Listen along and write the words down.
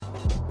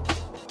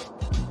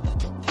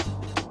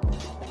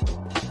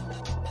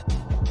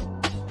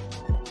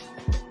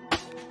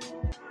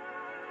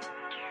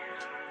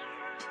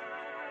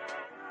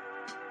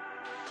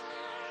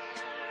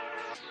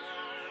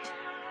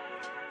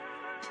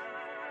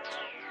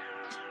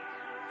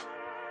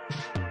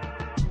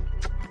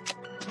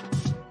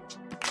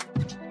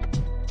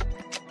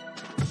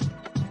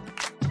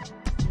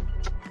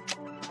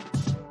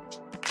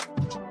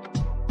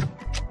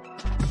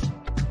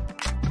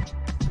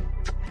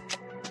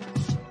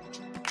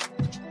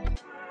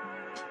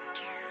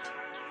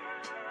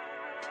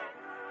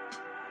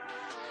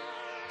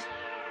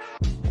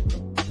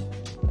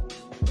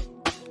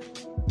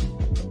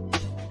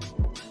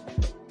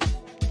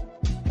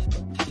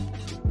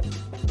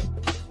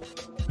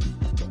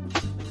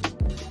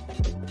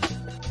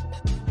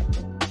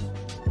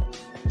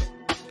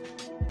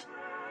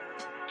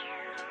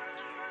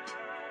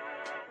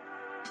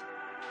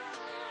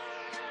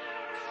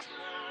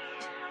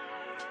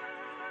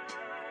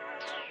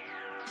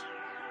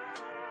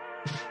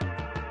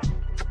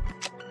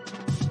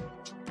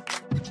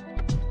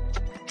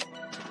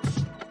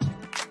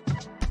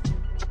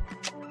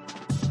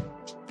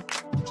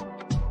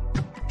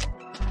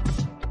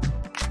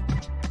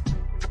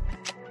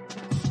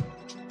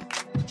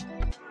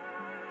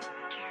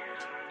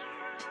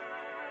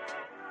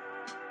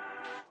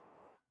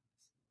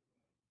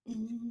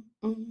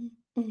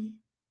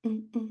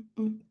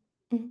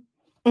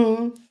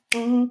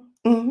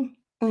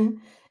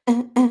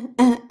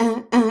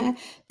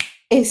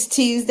It's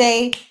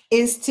Tuesday.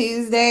 It's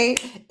Tuesday.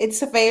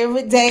 It's a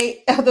favorite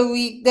day of the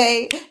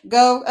weekday.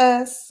 Go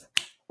us.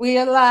 We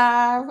are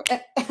live.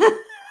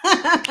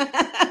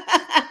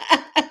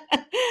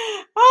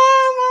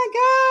 Oh my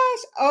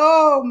gosh.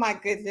 Oh my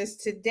goodness.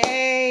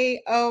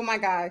 Today. Oh my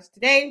gosh.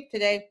 Today.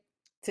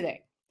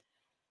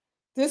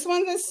 This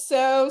one is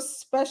so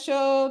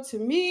special to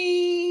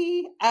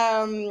me.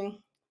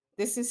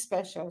 This is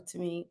special to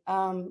me.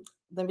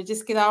 Let me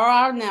just get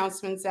our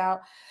announcements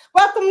out.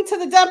 Welcome to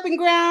the dumping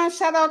ground.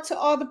 Shout out to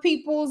all the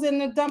peoples in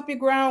the dumping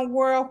ground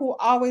world who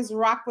always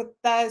rock with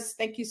us.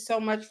 Thank you so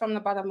much from the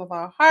bottom of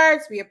our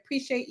hearts. We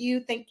appreciate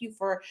you. Thank you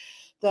for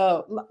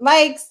the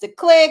likes, the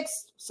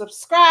clicks,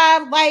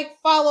 subscribe, like,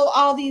 follow,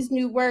 all these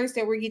new words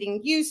that we're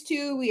getting used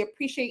to. We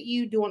appreciate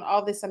you doing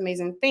all this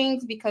amazing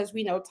things because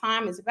we know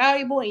time is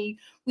valuable and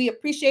we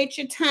appreciate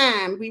your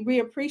time. We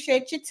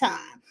appreciate your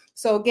time.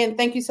 So again,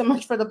 thank you so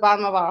much for the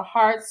bottom of our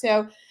hearts.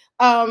 So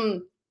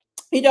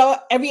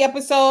every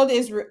episode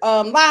is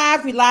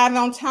live. We live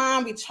on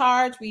time. We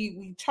charge.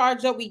 We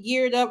charged up. We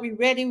geared up. We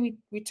ready. We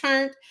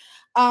returned.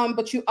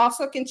 But you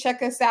also can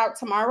check us out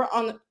tomorrow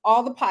on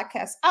all the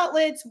podcast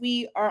outlets.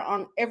 We are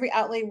on every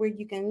outlet where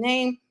you can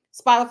name.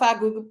 Spotify,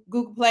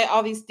 Google Play,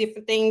 all these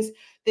different things.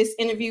 This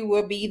interview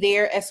will be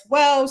there as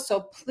well.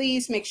 So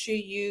please make sure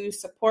you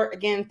support.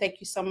 Again, thank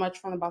you so much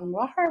from the bottom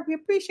of our heart. We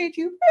appreciate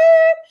you.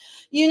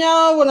 You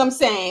know what I'm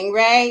saying,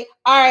 right?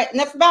 All right,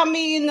 enough about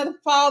me, enough of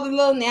all the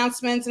little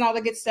announcements and all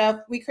the good stuff.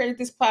 We created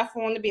this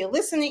platform to be a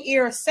listening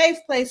ear, a safe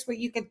place where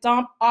you can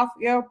dump off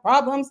your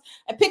problems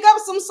and pick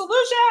up some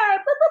solutions.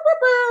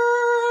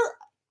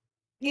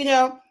 You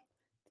know,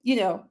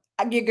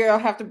 your girl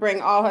have to bring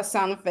all her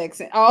sound effects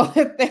and all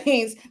the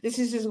things. This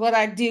is just what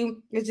I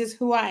do. It's just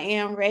who I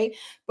am, right?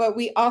 But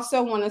we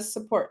also want to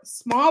support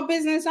small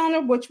business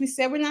owner, which we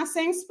said we're not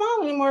saying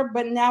small anymore,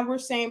 but now we're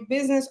saying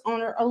business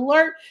owner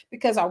alert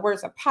because our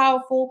words are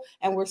powerful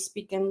and we're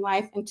speaking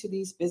life into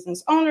these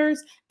business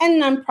owners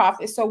and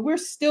nonprofits. So we're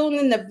still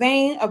in the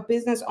vein of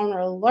business owner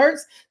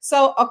alerts.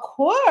 So of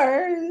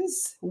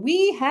course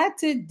we had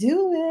to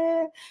do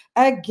it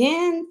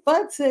again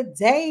for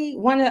today.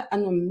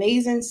 An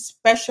amazing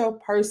special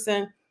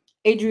person,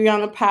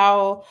 Adrianna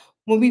Powell.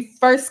 When we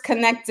first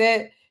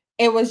connected,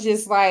 it was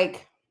just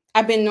like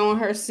I've been knowing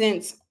her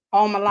since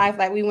all my life.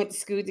 Like we went to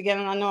school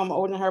together, and I know I'm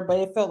older than her, but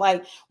it felt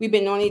like we've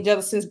been knowing each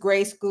other since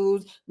grade school,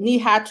 knee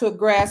high to a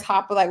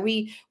grasshopper. Like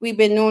we've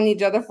been knowing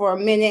each other for a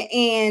minute,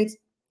 and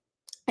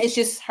it's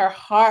just her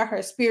heart,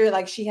 her spirit.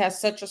 Like she has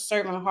such a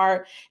servant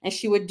heart, and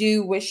she would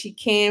do what she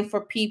can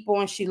for people,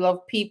 and she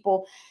loved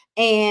people.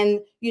 And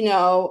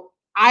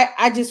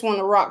I just want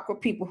to rock with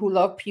people who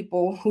love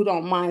people, who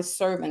don't mind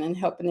serving and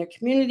helping their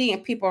community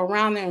and people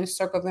around there in a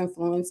circle of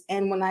influence.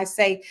 And when I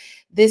say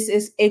this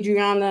is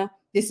Adrianna,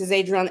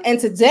 and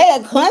today I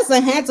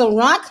constantly had to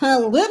rock her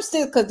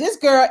lipstick because this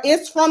girl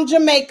is from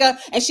Jamaica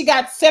and she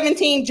got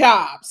 17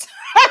 jobs.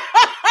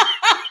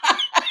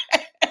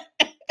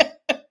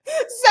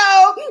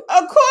 So,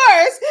 of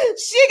course,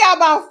 she got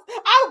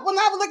when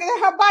I was looking at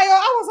her bio,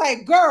 I was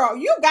like, girl,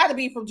 you got to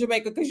be from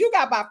Jamaica because you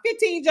got about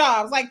 15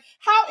 jobs. Like,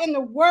 how in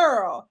the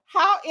world?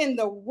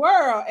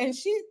 And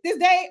this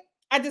day,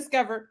 I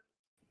discovered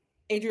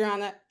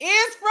Adrianna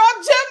is from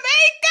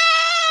Jamaica.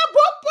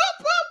 Boop, boop,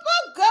 boop,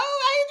 boop. Go,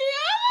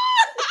 Adrianna.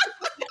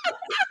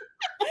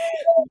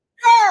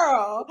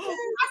 Girl,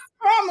 I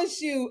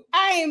promise you,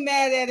 I ain't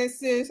mad at it,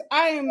 sis.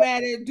 I ain't mad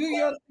at it. Do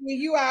your thing.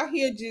 You out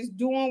here just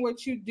doing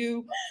what you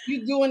do.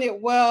 You're doing it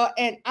well.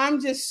 And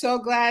I'm just so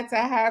glad to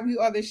have you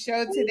on the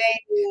show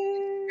today.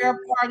 You're a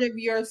part of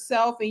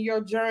yourself and your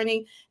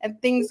journey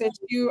and things that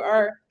you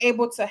are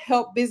able to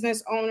help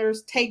business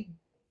owners take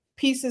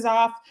pieces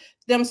off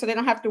them so they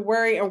don't have to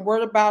worry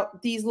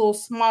about these little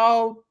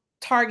small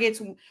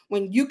targets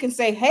when you can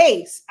say,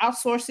 hey,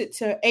 outsource it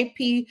to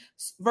AP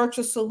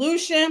Virtual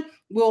Solution.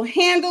 We'll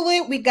handle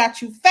it. We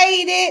got you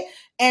faded.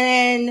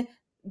 And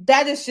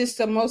that is just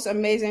the most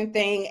amazing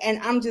thing.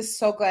 And I'm just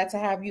so glad to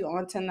have you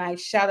on tonight.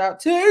 Shout out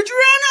to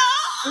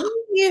Adrianna. Thank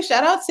you.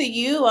 Shout out to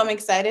you. I'm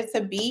excited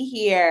to be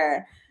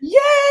here.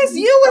 Yes,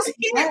 you was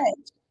here.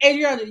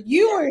 Adrianna,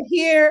 you were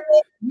here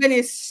when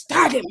it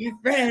started, my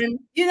friend.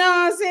 You know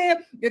what I'm saying?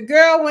 Your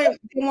girl didn't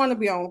want to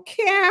be on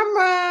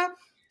camera.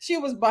 She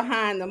was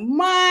behind the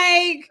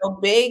mic. So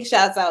big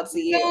shouts out to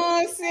you. You know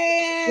what I'm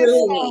saying?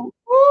 Really.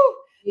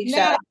 Big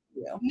shout out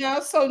to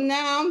you. So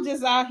now I'm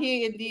just out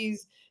here in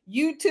these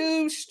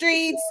YouTube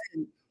streets,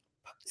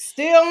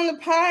 still on the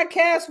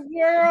podcast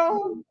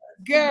world.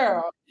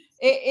 Girl,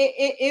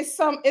 it's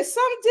something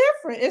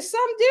different. It's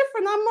something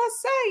different, I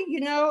must say.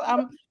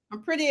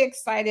 I'm pretty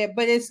excited,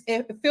 but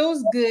it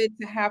feels good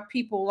to have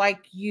people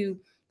like you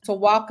to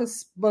walk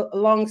us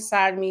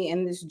alongside me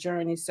in this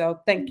journey. So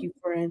thank you,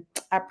 friend.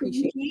 I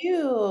appreciate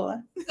you.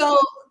 So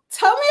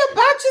tell me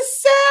about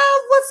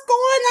yourself. What's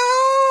going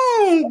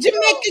on?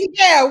 Jamaican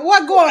girl,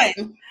 what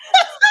going?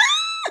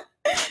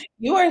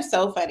 You are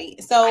so funny.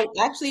 So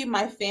actually,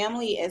 my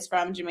family is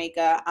from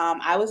Jamaica.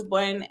 I was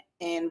born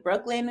in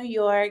Brooklyn, New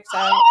York.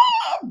 So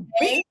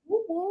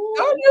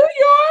Oh, New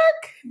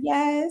York.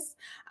 Yes.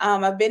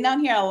 I've been down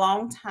here a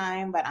long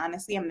time, but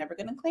honestly, I'm never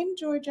going to claim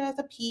Georgia as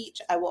a peach.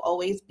 I will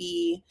always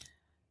be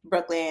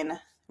Brooklyn The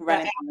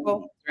running through the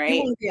apple. veins, You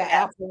right? want to be an Yes.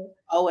 apple.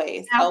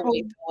 Always, Apple.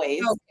 always,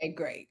 always, Okay,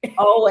 great.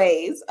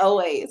 always,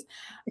 always.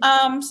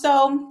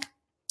 So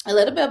a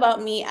little bit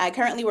about me. I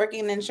currently work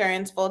in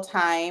insurance full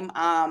time.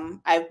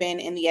 I've been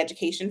in the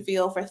education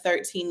field for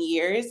 13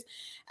 years.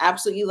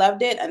 Absolutely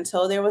loved it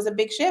until there was a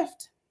big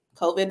shift.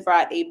 COVID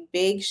brought a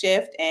big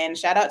shift, and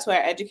shout out to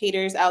our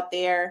educators out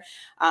there.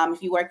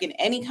 If you work in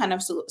any kind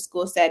of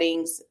school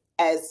settings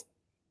as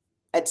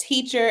a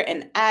teacher,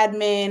 an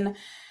admin,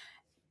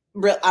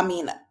 I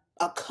mean,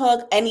 a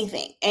cook,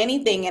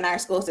 anything in our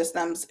school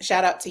systems.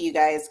 Shout out to you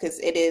guys because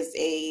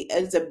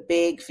it's a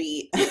big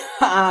feat.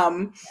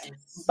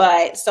 Yes.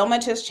 But so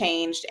much has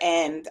changed,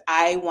 and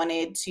I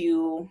wanted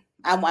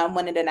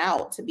an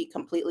out, to be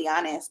completely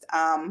honest.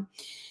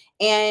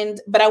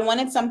 But I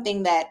wanted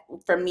something that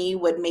for me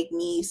would make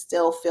me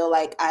still feel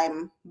like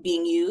I'm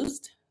being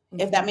used,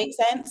 if that makes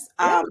sense.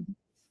 Yeah.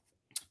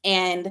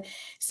 And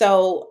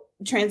so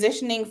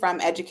transitioning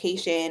from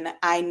education,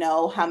 I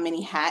know how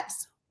many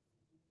hats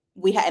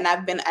we had,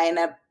 and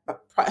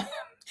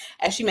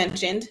as she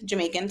mentioned,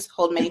 Jamaicans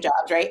hold many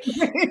jobs, right?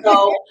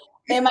 So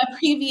in my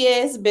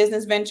previous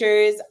business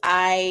ventures,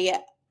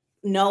 I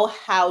know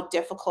how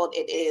difficult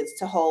it is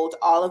to hold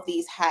all of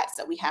these hats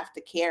that we have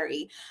to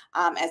carry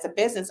as a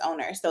business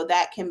owner. So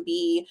that can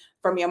be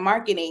from your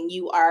marketing.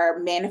 You are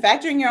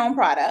manufacturing your own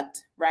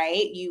product,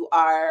 right? You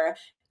are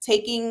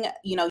taking,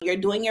 you're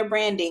doing your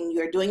branding,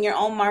 you're doing your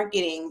own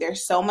marketing.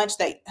 There's so much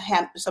that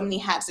so many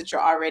hats that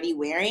you're already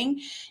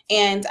wearing.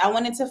 And I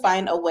wanted to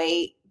find a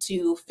way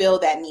to fill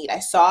that need. I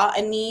saw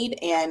a need,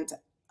 and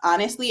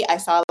honestly, I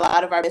saw a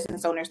lot of our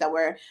business owners that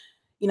were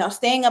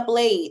staying up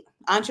late,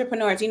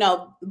 entrepreneurs,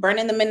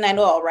 burning the midnight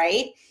oil,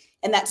 right?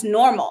 And that's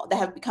normal. That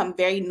have become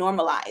very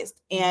normalized.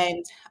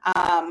 And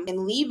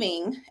in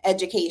leaving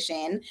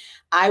education,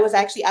 I was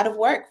actually out of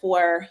work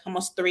for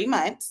almost 3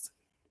 months.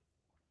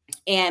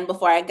 And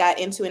before I got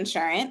into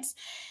insurance,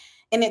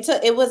 and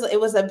it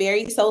was a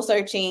very soul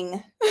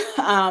searching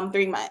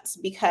 3 months,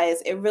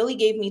 because it really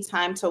gave me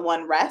time to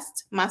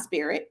rest my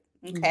spirit.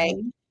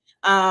 Okay.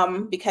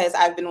 Because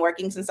I've been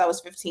working since I was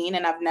 15,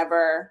 and I've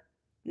never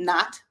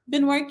not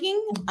been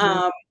working.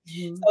 So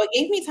it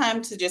gave me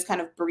time to just kind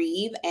of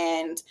breathe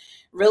and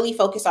really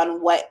focus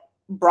on what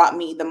brought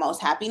me the most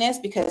happiness,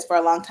 because for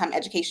a long time,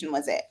 education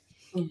was it.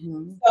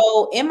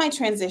 So in my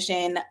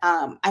transition,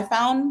 I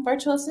found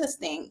virtual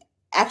assisting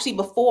actually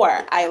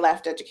before I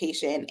left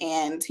education.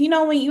 And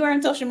when you are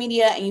in social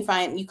media and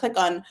you click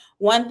on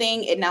one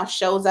thing, it now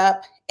shows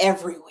up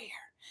everywhere.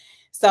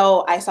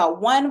 So I saw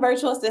one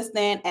virtual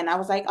assistant and I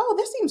was like, oh,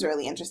 this seems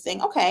really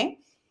interesting. Okay.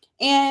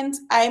 And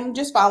I'm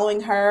just following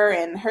her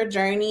and her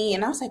journey.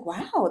 And I was like,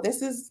 wow, this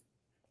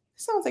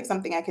sounds like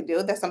something I could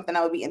do. That's something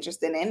I would be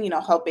interested in,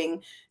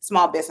 helping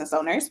small business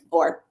owners,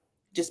 or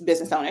just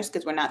business owners,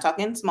 because we're not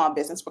talking small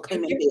business, we're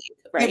claiming big,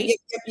 right?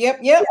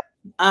 Yep.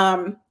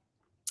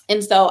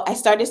 And so I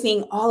started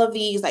seeing all of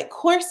these like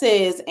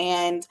courses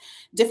and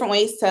different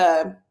ways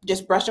to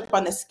just brush up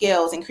on the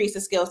skills, increase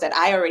the skills that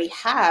I already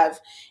have,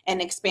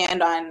 and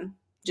expand on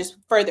just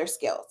further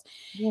skills.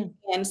 Yeah.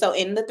 And so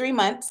in the 3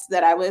 months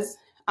that I was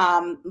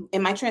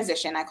in my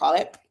transition, I call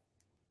it,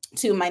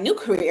 to my new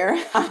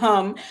career,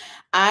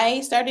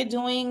 I started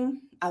doing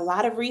a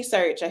lot of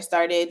research. I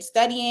started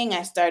studying,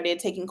 I started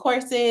taking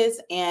courses,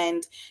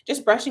 and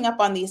just brushing up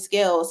on these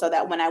skills so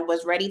that when I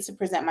was ready to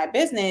present my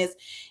business,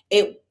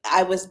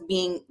 I was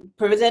being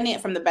presenting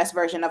it from the best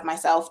version of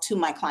myself to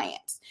my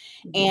clients.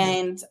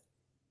 And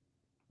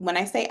when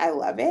I say I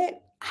love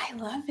it, I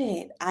love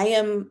it.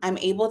 I'm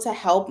able to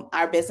help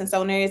our business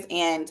owners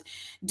and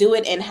do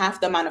it in half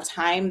the amount of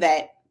time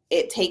that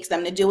it takes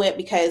them to do it,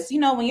 because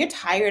when you're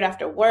tired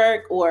after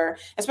work, or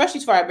especially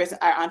for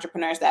our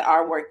entrepreneurs that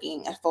are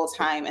working full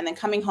time and then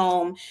coming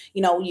home,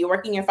 you're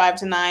working your 5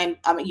 to 9,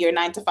 your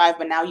 9 to 5,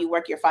 but now you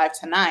work your 5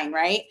 to 9,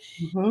 right?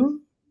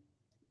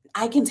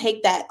 I can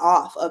take that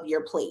off of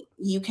your plate.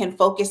 You can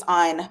focus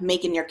on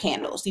making your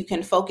candles. You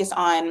can focus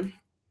on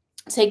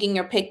taking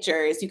your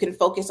pictures. You can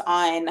focus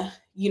on,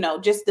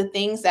 just the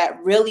things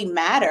that really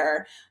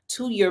matter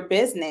to your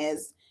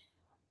business.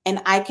 And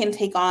I can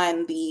take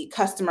on the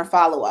customer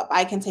follow-up.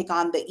 I can take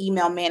on the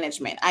email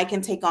management. I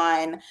can take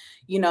on,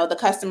 the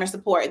customer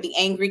support, the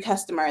angry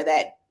customer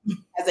that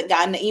hasn't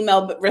gotten the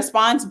email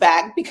response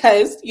back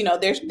because, you're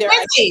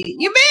busy.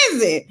 You're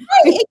busy.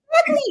 Right,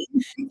 exactly.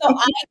 So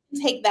I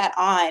can take that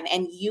on,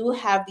 and you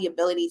have the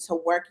ability to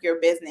work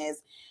your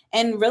business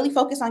and really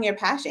focus on your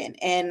passion.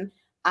 And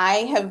I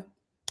have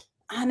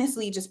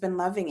honestly just been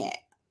loving it.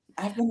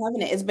 I've been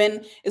loving it. It's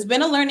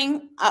been a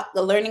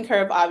learning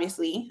curve,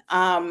 obviously.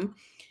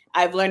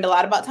 I've learned a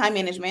lot about time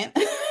management.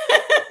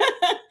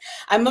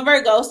 I'm a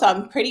Virgo, so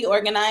I'm pretty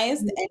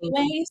organized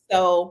anyway.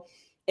 So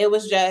it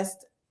was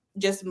just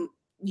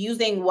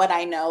using what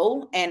I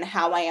know and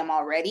how I am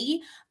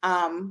already.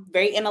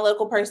 Very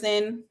analytical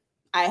person.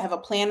 I have a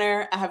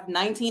planner. I have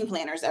 19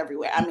 planners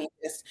everywhere. I mean,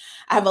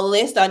 I have a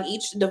list on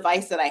each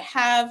device that I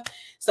have.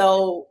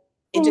 So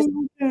it just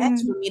makes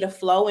sense for me to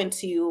flow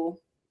into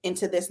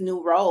this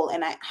new role,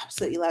 and I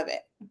absolutely love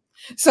it.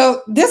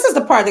 So this is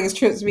the part that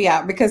trips me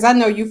out because I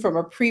know you from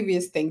a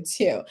previous thing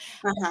too.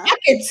 Uh-huh.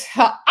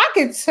 I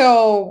could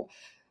tell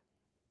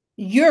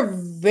you're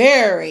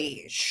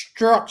very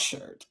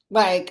structured.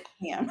 Like,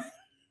 Yeah.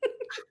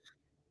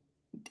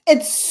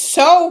 it's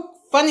so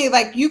funny.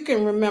 Like, you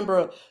can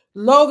remember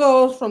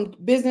logos from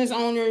business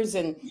owners,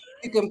 and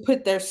you can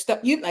put their stuff.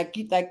 You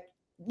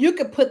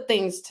could put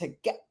things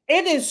together.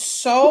 It is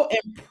so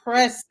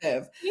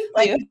impressive. Thank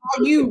Like, you.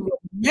 how you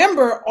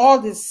remember all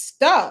this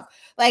stuff.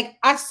 Like,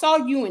 I saw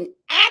you in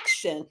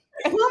action,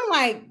 and I'm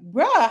like,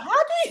 bruh,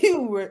 how do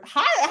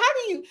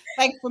you,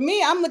 like, for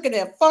me, I'm looking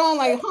at phone,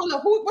 like, hold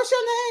on, what's your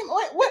name?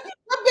 What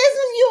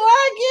business you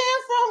are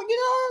again from? You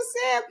know what I'm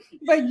saying?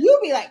 But you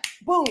be like,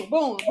 boom,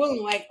 boom,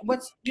 boom, like,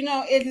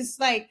 it is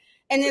like,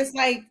 and it's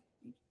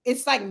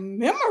like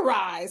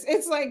memorized.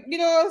 It's like, you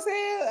know what I'm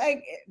saying?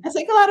 Like, I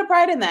take a lot of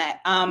pride in that.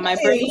 My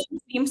brain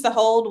seems to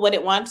hold what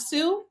it wants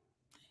to,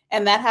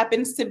 and that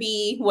happens to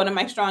be one of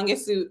my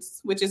strongest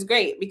suits, which is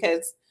great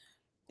because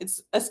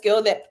it's a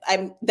skill that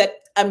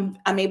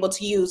I'm able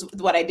to use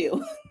with what I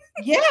do.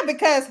 Yeah,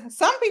 because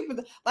some people,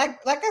 like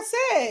I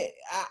said,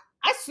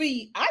 I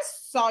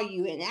saw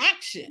you in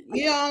action.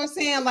 You know what I'm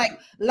saying? Like,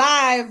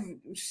 live,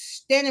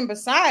 standing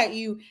beside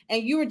you,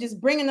 and you were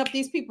just bringing up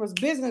these people's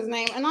business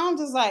name, and I'm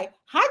just like,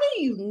 how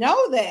do you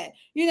know that?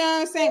 You know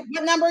what I'm saying?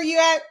 What number are you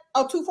at?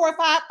 Oh,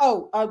 245.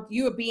 Oh,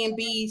 you a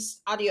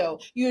B&B's audio.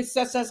 You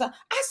such.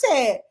 I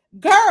said,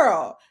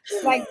 girl,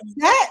 like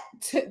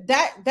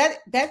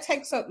that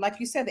takes up, like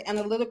you said, the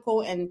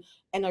analytical and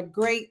a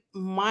great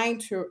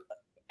mind to.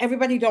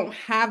 Everybody don't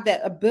have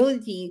that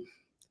ability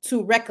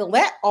to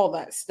recollect all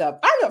that stuff.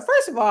 I know,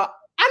 first of all,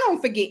 I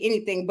don't forget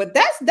anything, but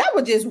that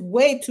was just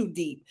way too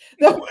deep.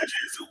 That was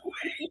just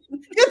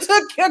you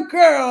took your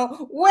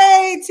girl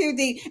way too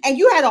deep, and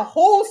you had a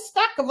whole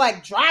stack of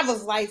like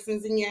driver's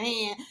license in your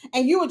hand,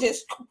 and you were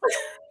just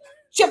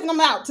shipping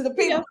them out to the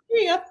people.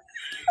 Yeah.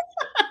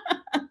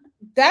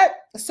 That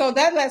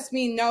lets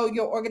me know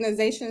your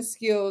organization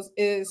skills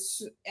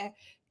is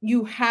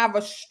you have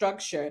a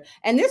structure,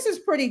 and this is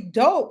pretty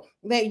dope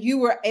that you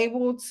were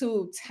able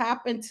to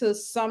tap into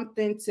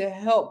something to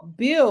help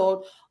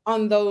build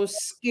on those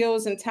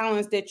skills and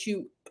talents that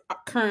you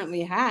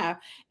currently have.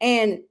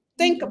 And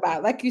think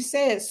about, like you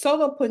said,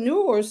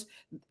 solopreneurs,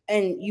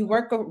 and you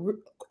work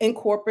in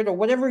corporate or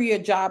whatever your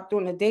job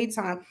during the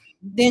daytime,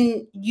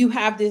 then you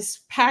have this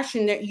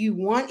passion that you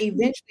want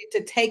eventually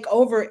to take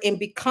over and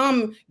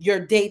become your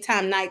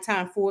daytime,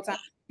 nighttime, full-time.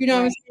 You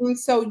know what I'm saying?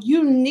 So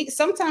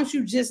sometimes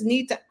you just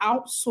need to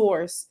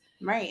outsource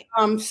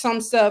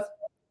some stuff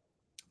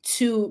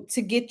to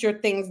get your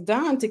things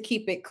done, to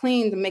keep it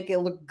clean, to make it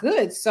look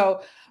good.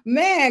 So,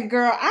 man,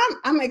 girl,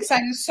 I'm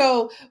excited.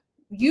 So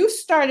you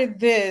started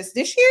this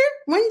year?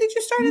 When did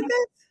you start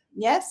this?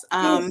 Yes.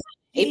 AP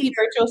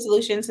Virtual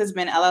Solutions has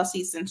been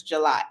LLC since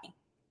July.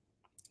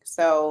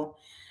 So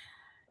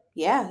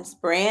yeah, it's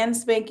brand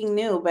spanking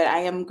new, but I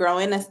am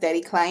growing a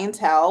steady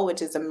clientele,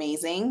 which is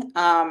amazing.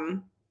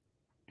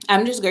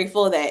 I'm just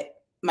grateful that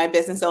my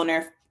business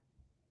owner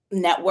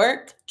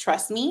network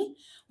trusts me,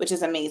 which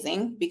is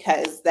amazing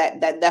because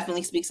that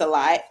definitely speaks a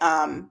lot.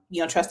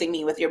 Trusting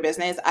me with your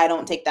business, I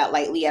don't take that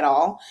lightly at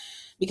all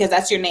because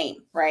that's your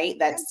name, right?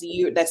 That's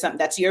you.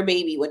 That's your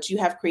baby, what you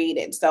have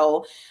created.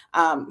 So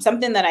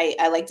something that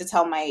I like to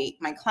tell my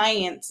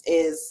clients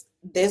is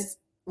this: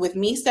 with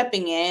me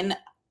stepping in,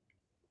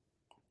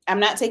 I'm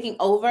not taking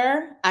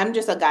over. I'm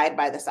just a guide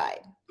by the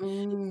side.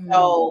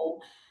 So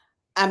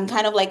I'm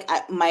kind of like,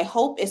 my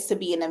hope is to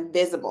be an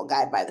invisible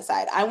guide by the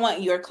side. I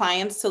want your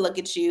clients to look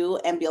at you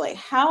and be like,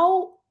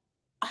 how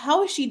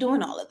is she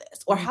doing all of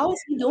this? Or how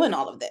is he doing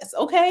all of this?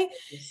 Okay.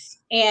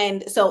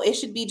 And so it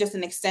should be just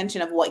an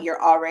extension of what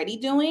you're already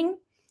doing.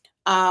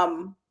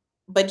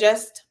 But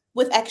just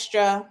with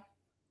extra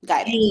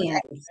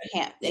guidance.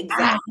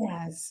 Exactly.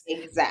 Yes.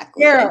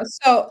 Exactly. Girl,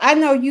 so I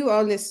know you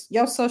on this,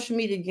 your social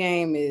media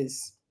game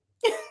is.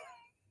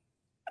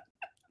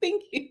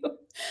 Thank you.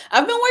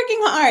 I've been working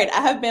hard.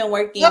 I have been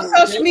working. Your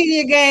social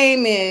media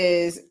game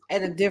is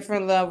at a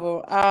different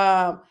level.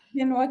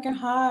 Been working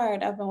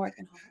hard. I've been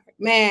working hard.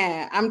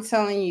 Man, I'm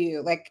telling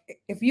you, like,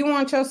 if you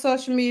want your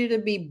social media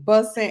to be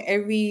busting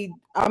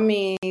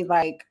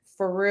like,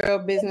 for real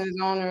business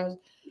owners,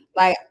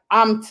 like,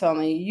 I'm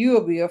telling you,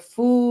 you'll be a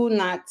fool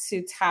not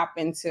to tap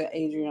into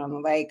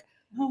Adrianna. Like,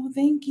 oh,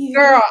 thank you.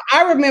 Girl,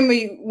 I remember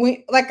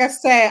when, like I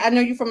said, I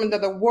know you from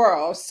another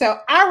world. So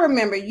I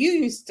remember you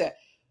used to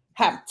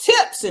have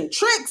tips and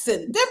tricks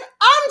and different.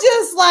 I'm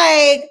just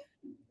like,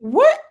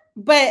 what?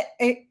 But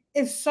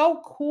it's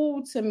so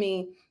cool to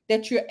me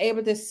that you're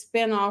able to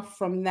spin off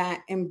from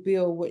that and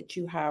build what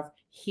you have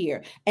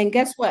here. And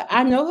guess what?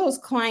 I know those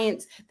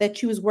clients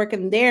that you was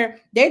working there,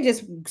 they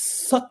just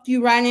sucked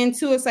you right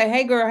into it. Say,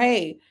 hey, girl,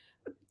 hey.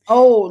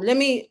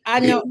 I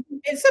know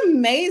it's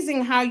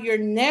amazing how your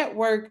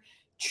network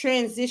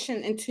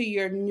transition into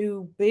your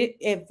new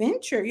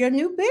adventure, your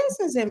new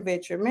business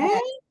adventure,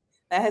 man.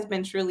 That has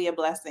been truly a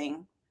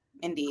blessing.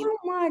 Indeed. Oh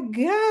my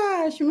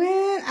gosh,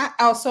 man.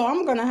 So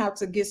I'm gonna have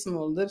to get some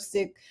more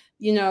lipstick,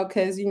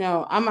 because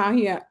I'm out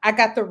here. I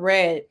got the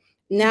red.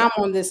 Now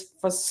I'm on this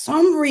for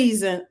some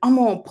reason. I'm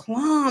on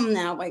plum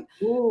now. Like,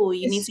 ooh,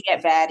 you need to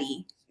get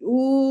Batty.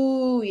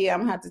 Ooh, yeah,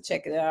 I'm gonna have to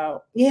check it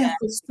out. Yeah,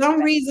 for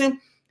some reason,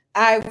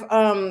 I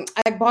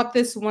bought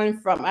this one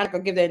from, I'm not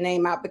gonna give their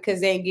name out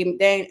because they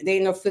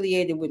ain't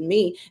affiliated with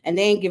me, and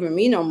they ain't giving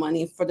me no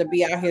money for to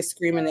be out here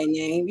screaming their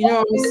name. You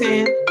know what I'm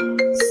saying?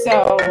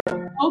 So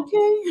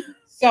okay.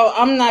 So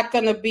I'm not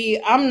gonna be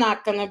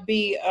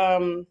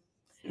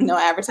no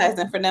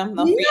advertising for them.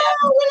 No, we're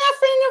not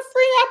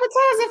free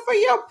advertising for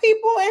your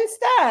people and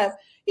stuff.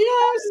 You know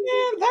what I'm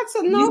saying? That's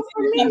a no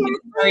for me. My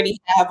already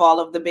have all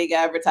of the big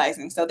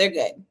advertising, so they're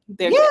good.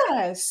 They're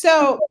good.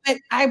 So but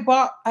I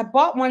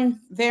bought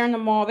one there in the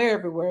mall. They're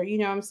everywhere. You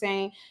know what I'm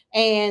saying?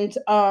 And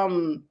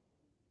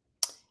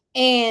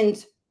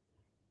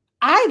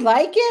I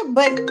like it,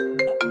 but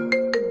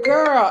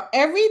girl,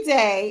 every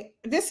day,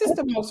 this is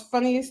the most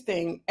funniest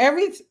thing.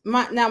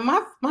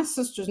 My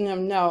sisters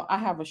know I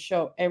have a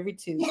show every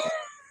Tuesday.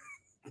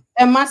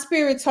 And my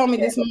spirit told me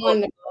this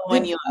morning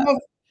when you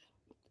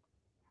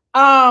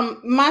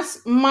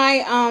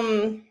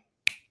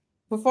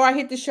before I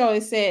hit the show,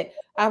 it said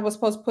I was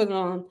supposed to put it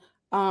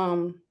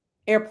on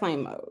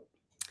airplane mode.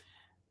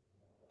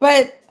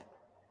 But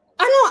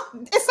I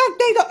know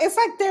it's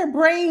like their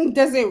brain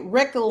doesn't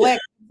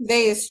recollect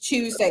today is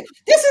Tuesday.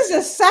 This is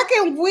the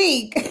second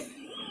week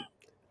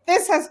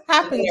this has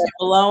happened. They're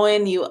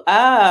blowing you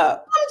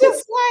up. I'm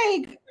just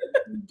like,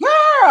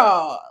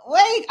 girl,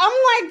 like I'm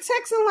like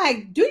texting,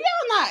 like, do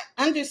y'all not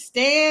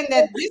understand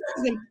that this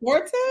is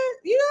important?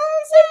 You know what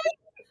I'm saying?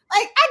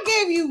 Like, I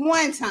gave you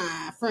one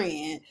time,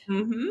 friend.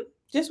 Mm-hmm.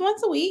 Just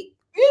once a week.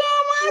 You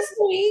know, once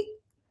a week.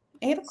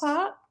 8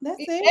 o'clock. That's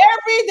it.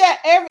 Every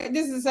day.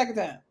 This is the second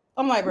time.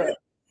 I'm like, bro.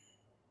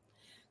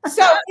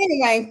 So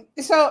anyway,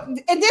 and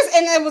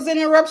it was an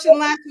interruption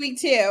last week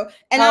too.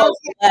 And I was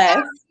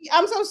like,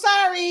 I'm so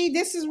sorry.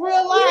 This is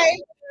real life.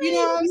 You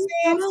know what I'm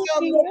saying?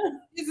 So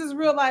this is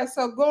real life.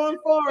 So going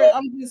forward,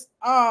 I'm just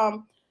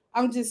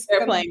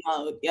airplane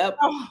mode. Yep.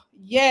 Oh,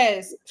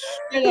 yes.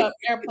 Straight up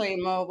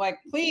airplane mode. Like,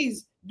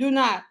 please do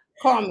not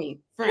call me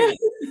friend.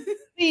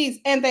 Please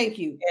and thank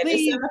you.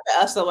 Please,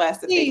 SOS.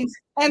 Please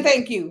and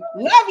thank you.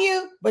 Love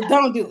you, but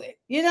don't do it.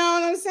 You know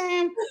what I'm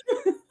saying?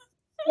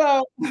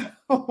 So,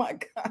 oh my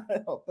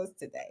God, help us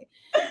today.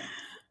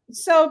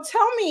 So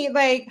tell me,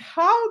 like,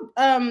 how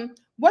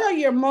what are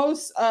your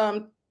most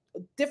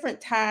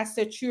different tasks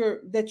that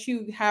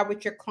you have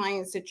with your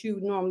clients that you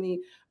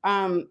normally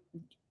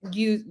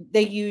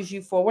they use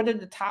you for? What are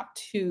the top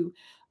two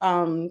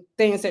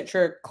things that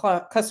your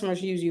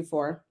customers use you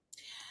for?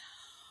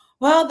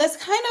 Well, that's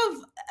kind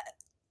of,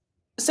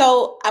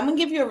 so I'm gonna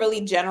give you a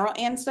really general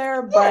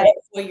answer, but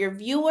for your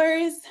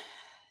viewers,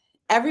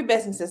 every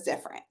business is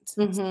different.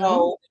 Mm-hmm.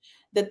 So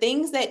the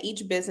things that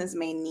each business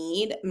may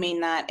need may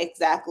not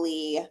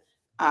exactly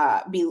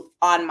be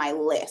on my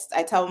list.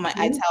 I tell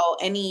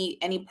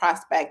any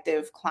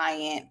prospective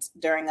client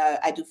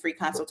I do free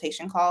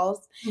consultation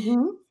calls.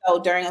 Mm-hmm. So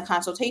during a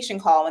consultation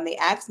call, when they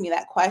ask me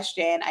that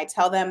question, I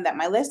tell them that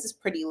my list is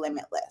pretty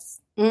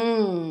limitless.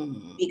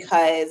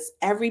 Because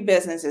every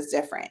business is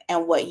different,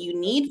 and what you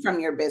need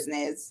from your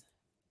business,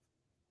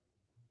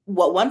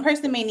 what one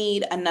person may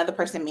need, another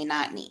person may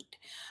not need.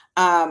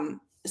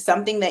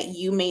 Something that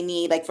you may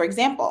need, like, for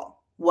example,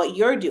 what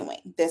you're doing,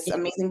 this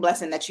amazing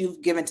blessing that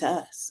you've given to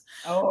us.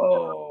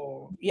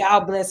 Oh,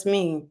 y'all bless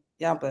me.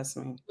 Y'all bless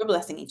me. We're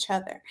blessing each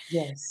other.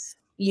 Yes.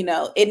 You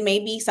know, it may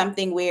be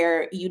something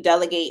where you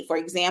delegate, for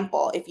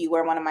example, if you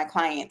were one of my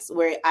clients,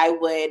 where I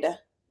would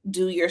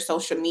do your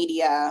social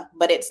media,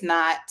 but it's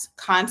not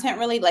content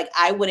really. Like,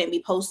 I wouldn't be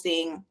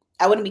creating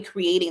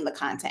the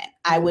content.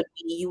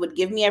 You would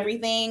give me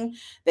everything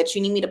that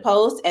you need me to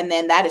post, and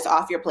then that is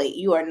off your plate.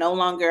 You are no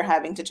longer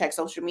having to check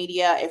social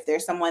media. If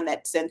there's someone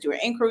that sends you an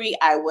inquiry,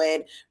 I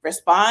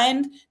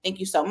respond. Thank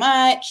you so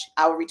much.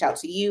 I will reach out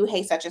to you.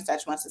 Hey, such and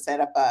such wants to set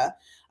up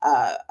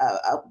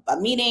a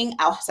meeting.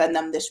 I'll send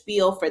them the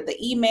spiel for the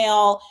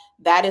email.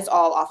 That is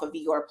all off of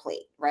your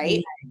plate,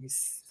 right?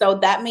 Nice. So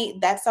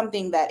that's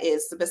something that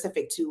is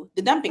specific to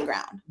the dumping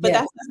ground, but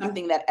that's not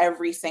something that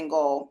every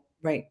single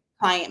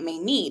client may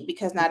need,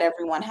 because not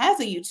everyone has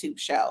a YouTube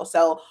show.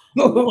 So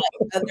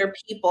other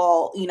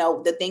people,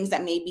 the things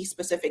that may be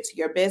specific to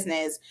your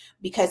business,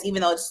 because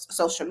even though it's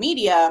social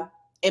media,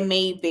 it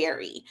may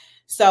vary.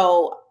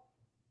 So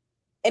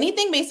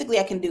anything basically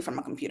I can do from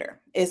a computer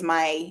is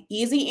my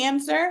easy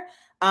answer.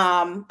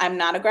 I'm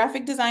not a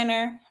graphic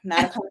designer, I'm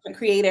not a content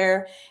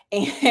creator,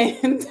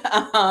 and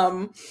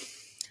I'm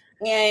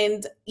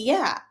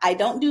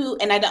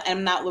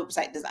not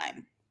website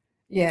design.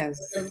 Yes.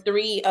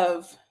 Three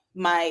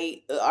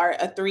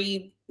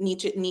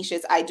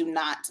niches I do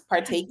not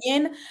partake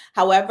in.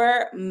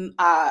 However,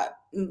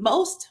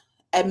 most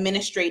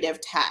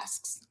administrative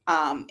tasks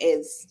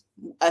is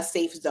a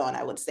safe zone,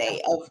 I would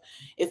say, of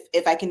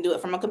if I can do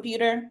it from a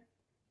computer,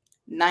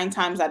 9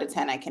 times out of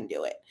 10, I can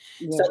do it.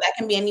 Yeah. So that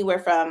can be anywhere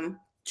from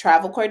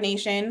travel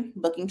coordination,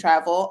 booking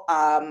travel.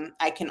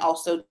 I can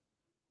also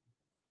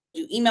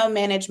do email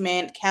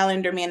management,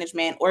 calendar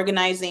management,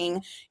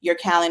 organizing your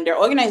calendar,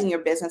 organizing your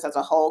business as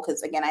a whole.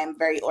 Because again, I am a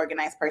very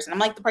organized person. I'm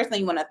like the person that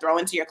you want to throw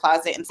into your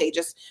closet and say,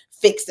 just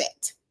fix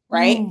it,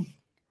 right? Mm.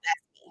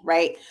 That's me,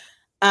 right?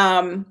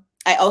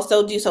 I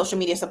also do social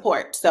media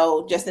support.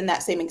 So just in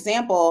that same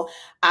example,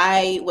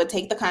 I would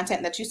take the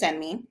content that you send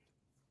me.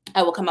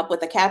 I will come up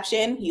with a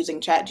caption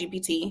using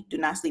ChatGPT. Do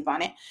not sleep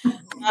on it.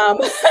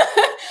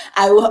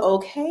 I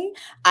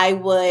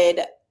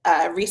would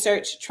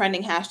research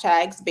trending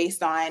hashtags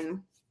based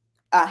on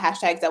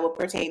hashtags that would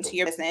pertain to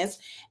your business,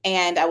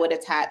 and I would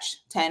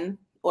attach 10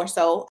 or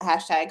so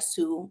hashtags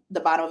to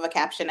the bottom of a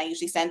caption. I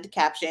usually send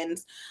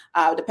captions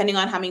depending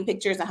on how many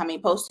pictures and how many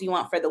posts you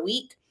want for the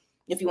week.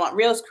 If you want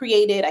reels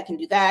created, I can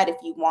do that. If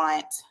you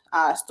want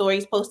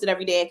stories posted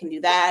every day, I can do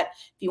that.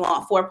 If you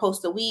want 4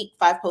 posts a week,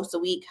 5 posts a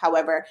week,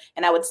 however,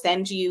 and I would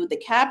send you the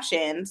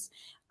captions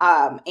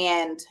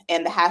and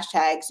the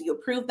hashtags. You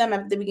approve them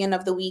at the beginning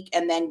of the week,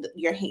 and then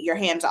you're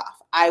hands off.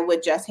 I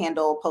would just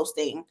handle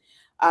posting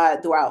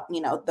throughout,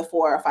 the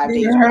 4 or 5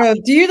 days. Girl,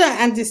 do you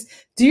not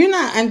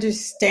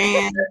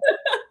understand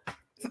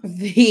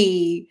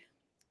the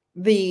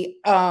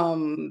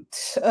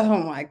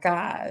oh my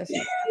gosh,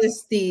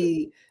 it's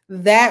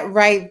that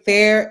right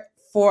there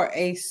for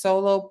a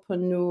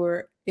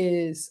solopreneur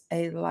is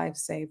a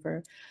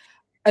lifesaver,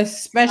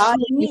 especially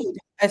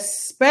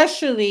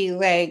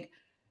like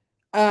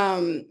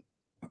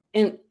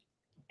in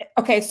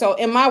okay, so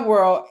in my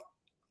world,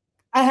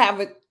 I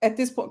have it at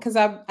this point because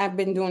I've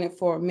been doing it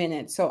for a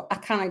minute, so I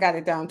kind of got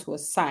it down to a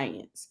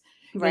science.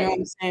 You know what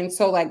I'm saying?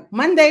 So like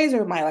Mondays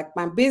are my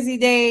busy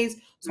days.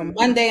 So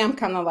Monday I'm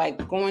kind of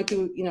like going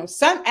through,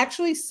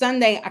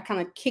 Sunday I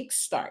kind of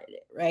kickstarted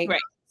it, right?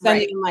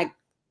 Sunday I'm like,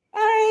 hey,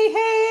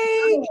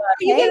 are you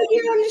gonna be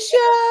on the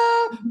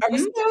show? Are we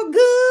still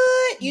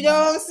good? You know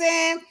what I'm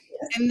saying?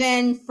 And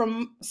then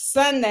from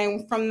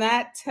Sunday, from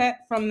that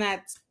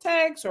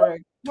text or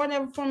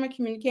whatever form of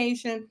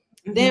communication,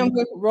 then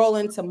we're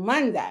rolling to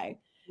Monday.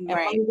 And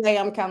Monday,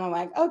 I'm kind of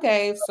like,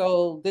 okay,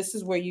 so this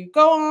is where you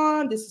go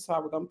on. This is how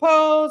we're going to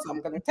post.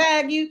 I'm going to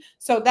tag you.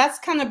 So that's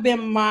kind of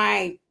been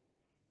my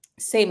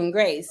saving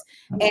grace.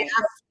 And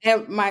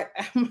my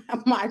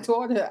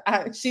daughter,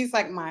 she's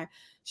like my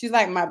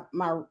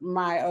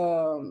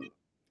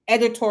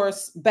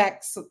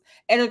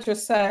editor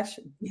slash.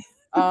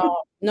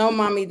 No,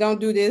 mommy, don't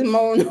do this.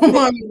 No,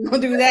 mommy,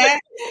 don't do that.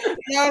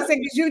 You know what I'm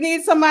saying? Because you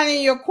need somebody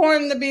in your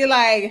corner to be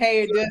like,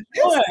 hey, you know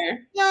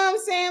what I'm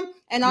saying?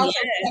 And also,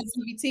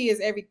 ChatGPT is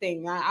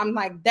everything. I'm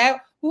like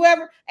that.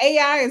 Whoever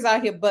AI is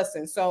out here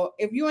busting. So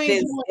if you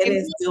ain't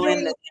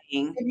doing the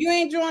thing, if you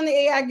ain't doing the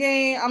AI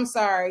game, I'm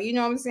sorry. You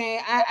know what I'm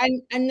saying? I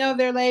know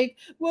they're like,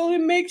 well, it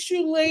makes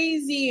you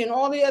lazy and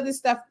all the other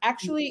stuff.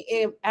 Actually,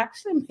 it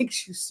actually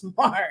makes you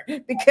smart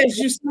because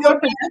you're still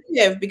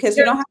productive because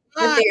you don't have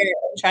to sit there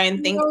and try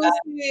and think about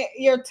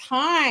your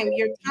time.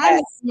 Your time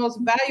is the most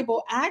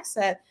valuable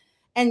asset,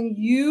 and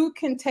you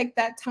can take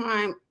that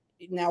time.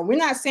 Now, we're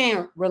not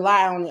saying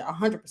rely on it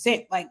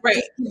 100%, like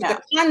just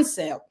the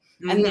concept,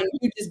 and then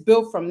you just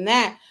build from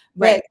that.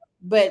 But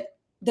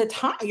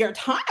your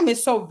time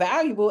is so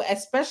valuable,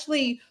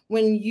 especially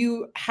when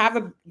you have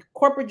a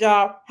corporate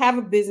job, have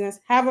a business,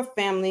 have a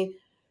family,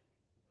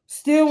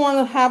 still want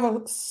to have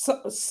a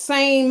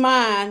sane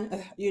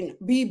mind,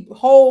 be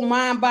whole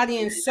mind, body,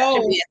 and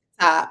soul.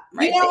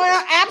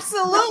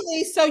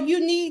 Absolutely. So you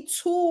need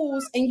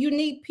tools, and you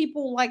need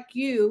people like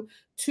you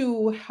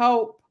to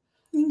help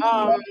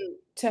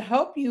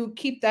you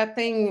keep that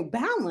thing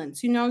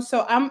balanced.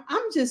 So I'm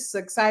just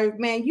excited,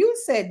 man. You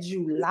said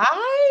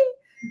July.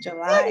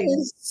 That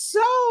is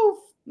so,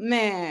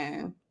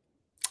 man.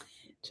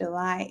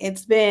 July.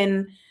 It's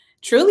been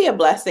truly a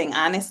blessing,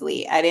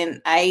 honestly. I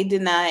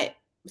did not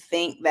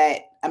think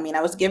that, I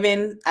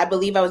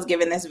believe I was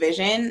given this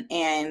vision,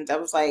 and I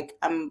was like,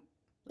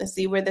 let's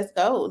see where this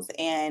goes.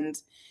 And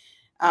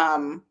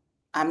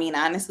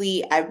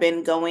honestly, I've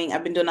been doing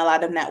a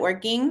lot of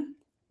networking.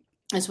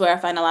 It's where I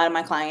find a lot of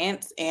my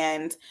clients.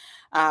 And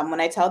when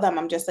I tell them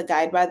I'm just a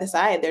guide by the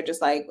side, they're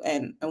just like,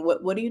 and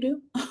what do you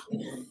do?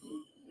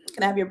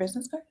 Can I have your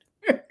business card?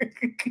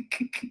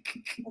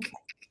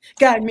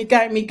 Guide me,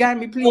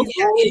 please.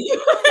 Okay.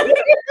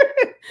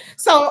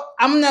 So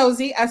I'm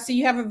nosy. I see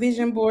you have a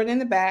vision board in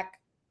the back.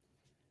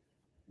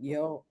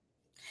 Yo.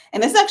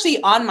 And it's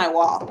actually on my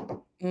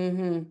wall.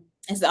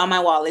 It's on my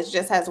wall. It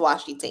just has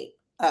washi tape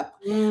up.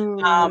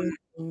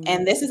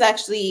 And this is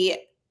actually,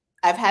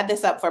 I've had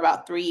this up for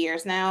about 3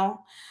 years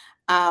now.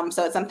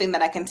 So it's something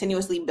that I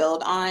continuously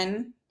build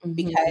on,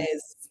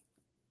 because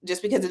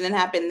just because it didn't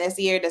happen this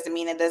year doesn't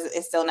mean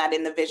it's still not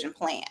in the vision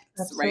plans,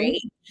 right?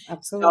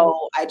 Absolutely.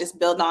 So I just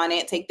build on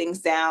it, take things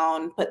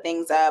down, put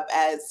things up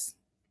as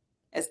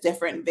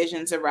different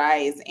visions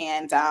arise.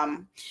 And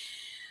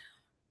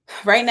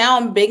right now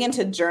I'm big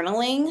into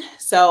journaling.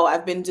 So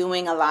I've been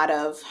doing a lot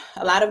of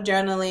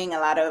journaling, a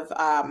lot of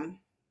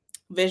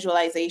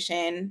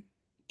visualization,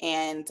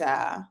 and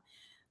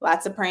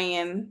lots of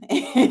praying,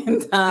 and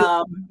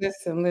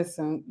Listen,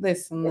 Linda.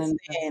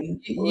 listen,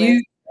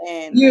 You,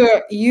 listen.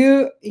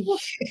 you.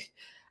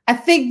 I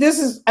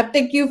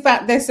think you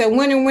found. They said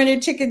winner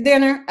chicken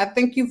dinner. I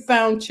think you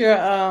found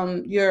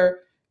your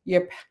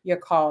your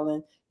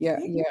calling. Your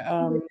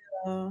Yeah.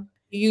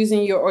 you're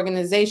using your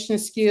organization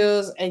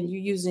skills, and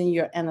you're using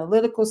your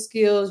analytical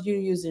skills, you're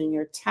using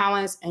your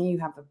talents, and you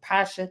have the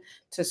passion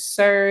to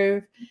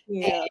serve.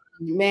 And Yeah.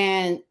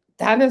 man,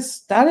 that's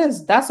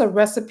a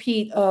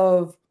recipe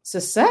of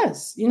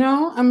success, you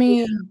know? I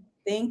mean,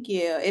 Thank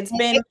you. and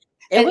It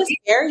and was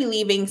scary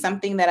leaving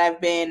something that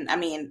I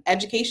mean,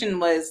 education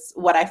was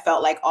what I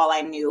felt like all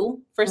I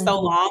knew for so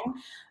Mhm.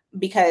 long,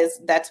 because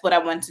that's what I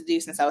wanted to do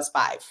since I was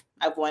 5.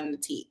 I've wanted to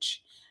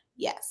teach.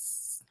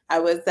 Yes. I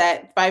was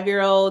that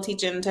 5-year-old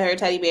teaching to her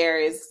teddy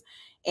bears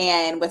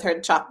and with her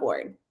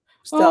chalkboard.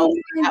 Oh So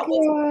my that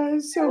was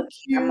god, so my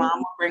cute. mom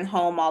would bring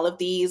home all of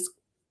these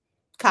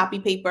copy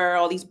paper,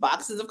 all these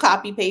boxes of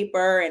copy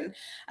paper, and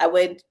I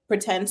would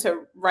pretend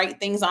to write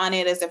things on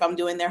it as if I'm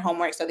doing their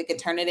homework so they could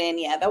turn it in.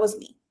 Yeah, that was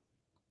me.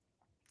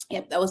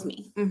 Yep, that was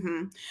me.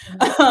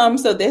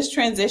 So this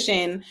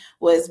transition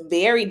was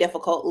very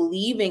difficult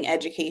leaving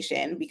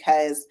education,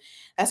 because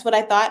that's what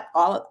I thought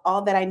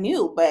all that I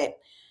knew. But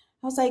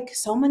I was like,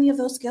 so many of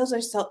those skills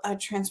are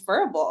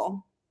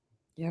transferable.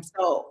 Yep,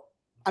 So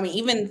I mean,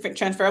 even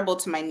transferable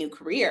to my new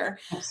career.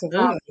 Um,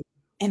 absolutely.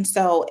 and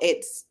so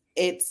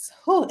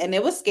and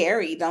it was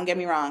scary. Don't get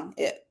me wrong.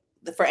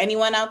 For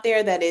anyone out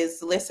there that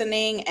is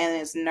listening and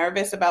is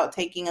nervous about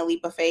taking a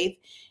leap of faith,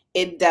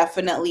 it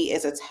definitely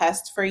is a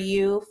test for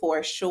you,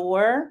 for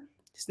sure.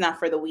 It's not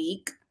for the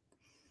weak.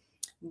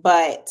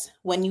 But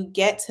when you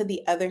get to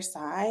the other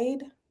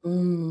side,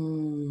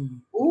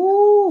 Mm,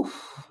 ooh,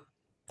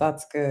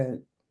 that's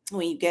good.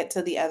 when you get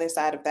to the other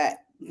side of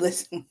that,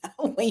 listen,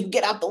 when you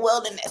get out the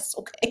wilderness,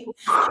 okay?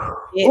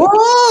 It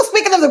Oh,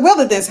 speaking of the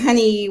wilderness,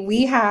 honey,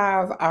 we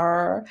have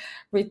our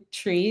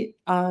retreat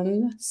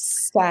on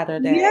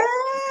Saturday.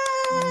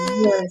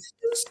 We're Yes.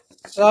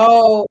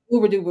 so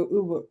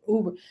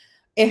uber.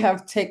 It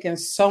have taken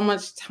so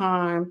much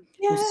time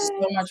and so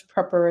Yes. much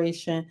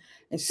preparation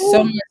and so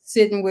Ooh, much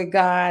sitting with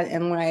God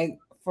and like,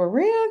 for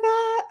real,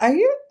 God, are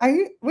you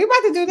we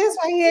about to do this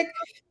right here?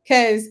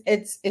 Because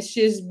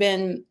it's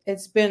been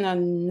a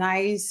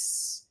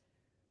nice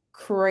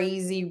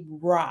crazy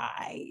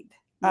ride,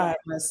 yeah. I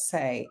must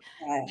say.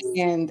 Yes.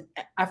 And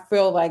I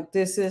feel like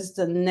this is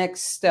the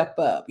next step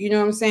up. You know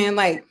what I'm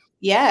saying?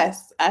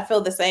 Yes, I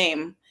feel the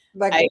same.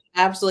 Like I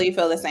absolutely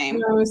feel the you same.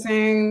 know what I'm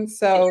saying? It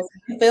So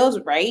it feels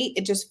right.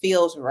 It just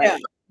feels yeah,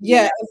 right, you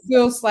yeah, know? it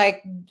feels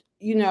like,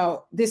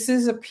 this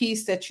is a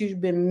piece that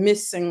you've been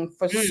missing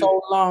for Mm,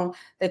 so long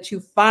that you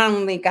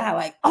finally got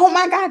like, oh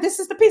my God, this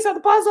is the piece of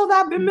the puzzle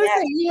that I've been yes,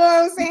 missing. You know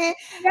what I'm saying?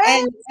 And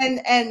yes.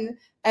 and and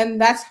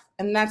and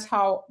that's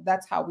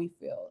how we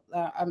feel.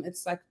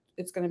 It's like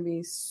it's gonna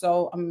be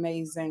so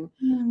amazing.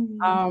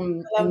 I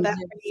love And that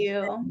for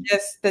you.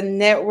 just the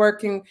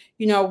networking,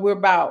 we're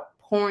about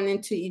pouring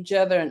into each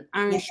other and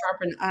iron Yeah,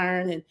 sharpen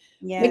iron and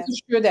yes, making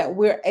sure that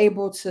we're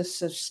able to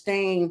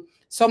sustain.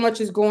 So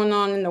much is going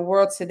on in the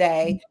world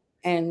today.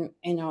 And,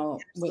 with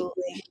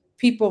absolutely.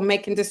 people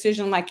making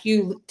decisions like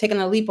you taking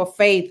a leap of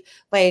faith,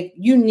 like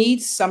you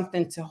need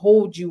something to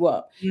hold you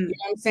up. You Mm, know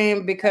what I'm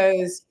saying?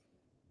 Because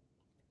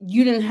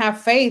you didn't have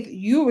faith,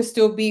 you would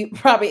still be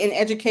probably in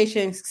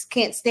education,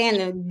 can't stand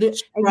it, and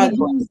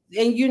struggling,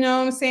 you know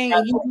what I'm saying,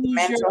 and you struggling,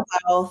 lose your mental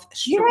health,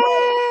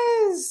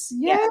 yes,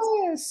 yes.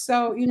 yes.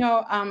 So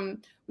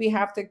we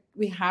have to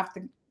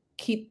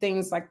keep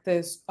things like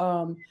this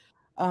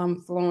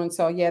flowing.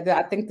 So yeah,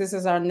 I think this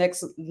is our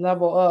next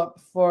level up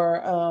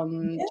for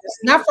just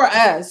not for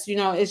us,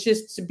 it's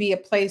just to be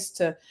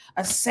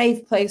a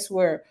safe place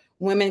where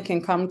women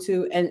can come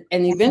to, and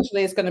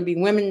eventually it's going to be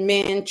women,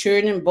 men,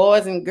 children,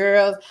 boys and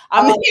girls.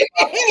 I mean,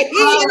 All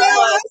you know of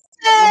what us. I'm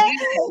saying?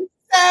 Yes.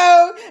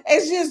 So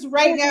it's just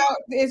right now,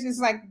 it's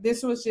just like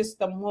this was just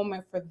the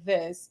moment for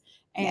this.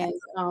 And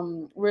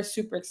Yes. we're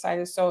super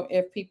excited. So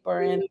if people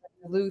are in the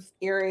Duluth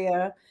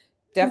area,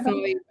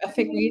 definitely, I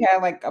think we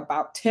have like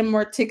about 10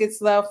 more tickets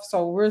left.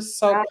 So we're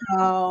so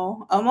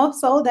Wow.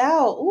 Almost sold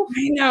out. Oof.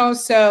 I know.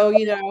 So,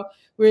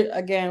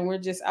 we're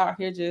just out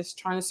here just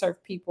trying to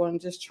serve people and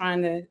just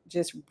trying to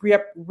just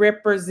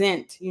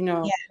represent,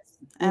 Yes,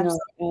 and,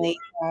 absolutely.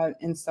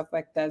 and stuff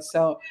like that.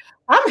 So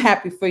I'm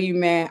happy for you,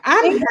 man.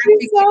 I'm Thank you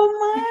happy so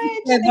much.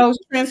 that Thank those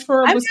I'm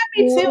transferable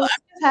happy too. skills.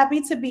 I'm just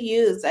happy to be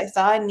used. I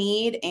saw a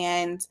need,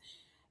 and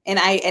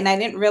I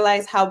didn't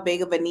realize how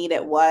big of a need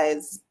it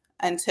was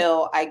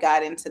until I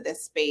got into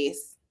this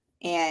space.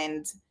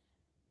 And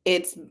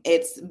it's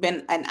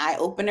been an eye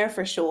opener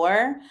for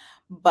sure,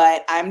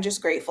 but I'm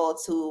just grateful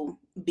to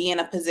be in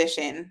a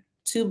position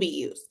to be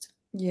used.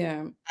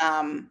 Yeah.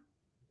 Um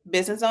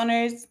Business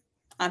owners,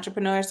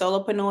 entrepreneurs,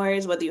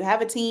 solopreneurs, whether you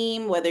have a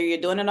team, whether you're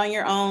doing it on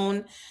your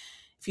own,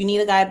 if you need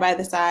a guide by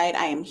the side,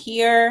 I am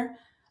here.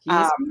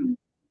 Um, Yes.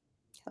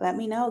 Let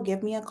me know.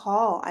 Give me a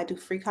call. I do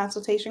free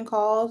consultation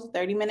calls,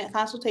 30-minute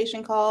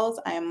consultation calls.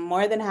 I am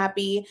more than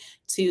happy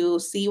to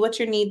see what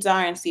your needs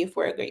are and see if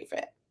we're a great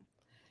fit.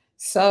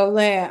 So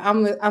Lan,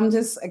 I'm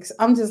just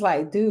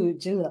like, dude,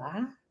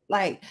 July.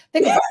 Like,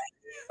 think about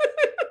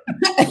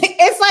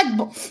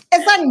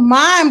it's like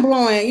mind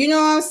blowing. You know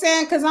what I'm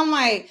saying? Because I'm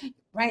like,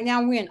 right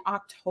now we're in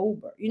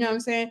October. You know what I'm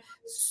saying?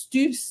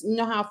 Students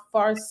know how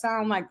far it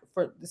sound like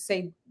for to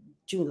say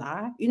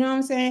July. You know what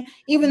I'm saying?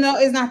 Even though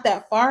it's not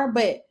that far,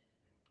 but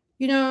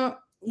you know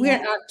we're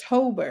in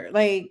October.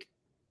 Like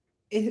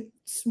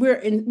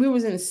we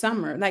was in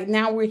summer. Like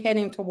now we're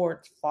heading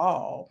towards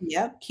fall.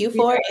 Yep. You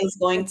Q4 is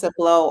going to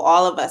blow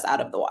all of us out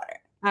of the water.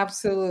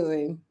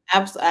 Absolutely.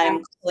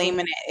 I'm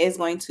claiming it is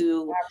going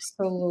to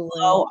Absolutely.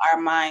 blow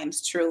our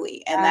minds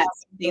truly. And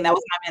that's something that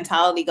was my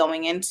mentality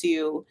going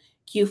into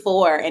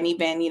Q4. And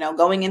even,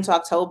 going into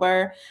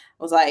October,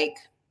 I was like,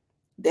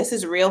 this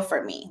is real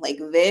for me. Like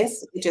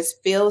this, it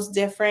just feels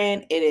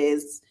different. It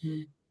is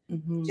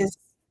just,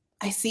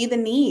 I see the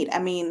need. I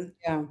mean,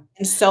 Yeah.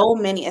 and so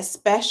many,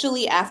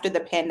 especially after the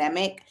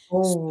pandemic,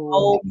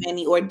 so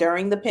many, or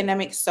during the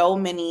pandemic, so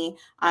many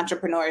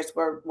entrepreneurs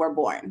were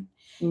born.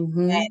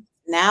 And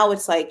now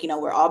it's like,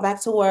 we're all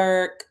back to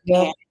work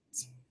and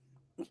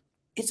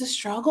it's a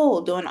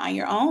struggle doing it on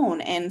your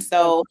own. And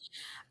so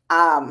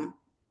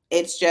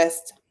it's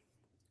just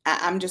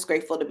I'm just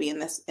grateful to be in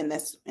this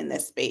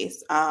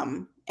space.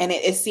 And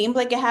it seemed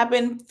like it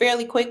happened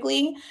fairly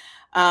quickly.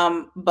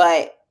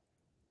 But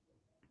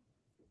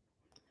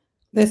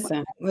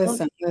Listen.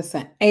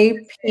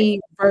 AP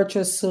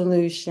Virtual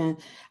Solution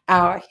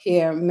out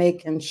here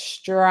making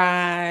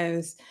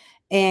strides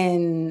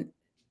and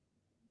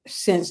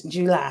since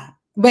July.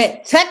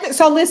 But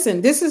so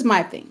listen, this is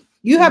my thing.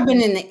 You have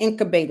been in the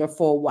incubator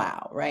for a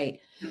while, right?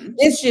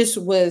 This just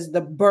was the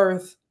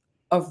birth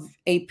of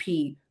AP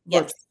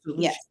Virtual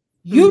Solution. Yes.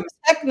 You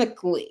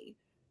technically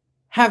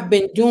have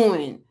been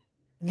doing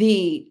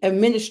the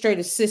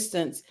administrative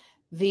assistance,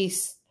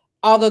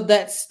 all of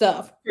that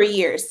stuff for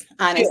years,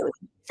 honestly.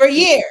 For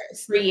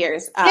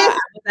years. I was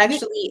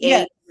actually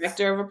a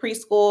director of a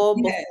preschool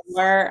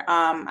before.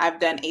 I've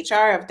done HR,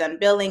 I've done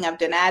billing, I've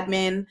done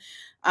admin.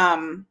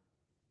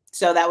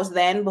 So that was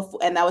then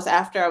before, and that was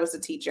after I was a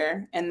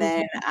teacher. And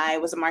then I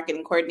was a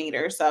marketing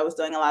coordinator. So I was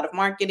doing a lot of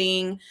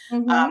marketing, a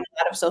lot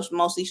of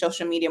mostly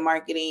social media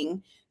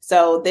marketing.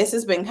 So this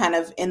has been kind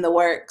of in the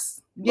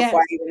works before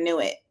I even knew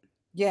it.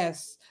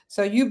 Yes.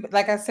 So you,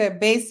 like I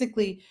said,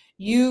 basically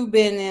you've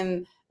been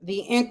in the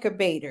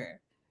incubator,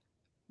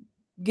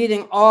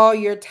 getting all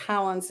your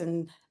talents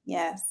and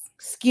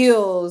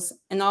skills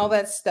and all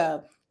that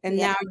stuff. And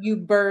now you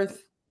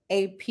birth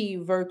AP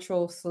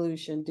Virtual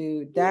Solution,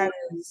 dude. That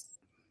is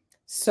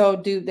so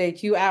dude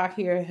that you out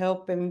here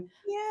helping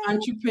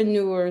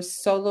entrepreneurs,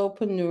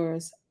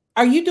 solopreneurs.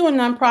 Are you doing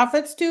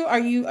nonprofits too? Are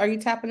you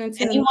tapping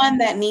into anyone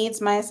that needs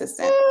my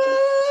assistance?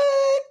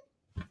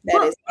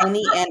 That is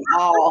any and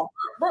all.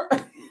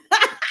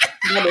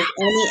 That is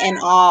any and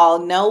all.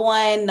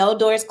 No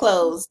doors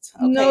closed.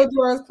 Okay? No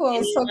doors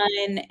closed.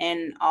 Anyone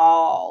and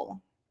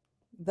all.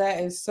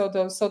 That is so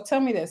dope. So tell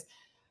me this.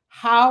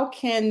 How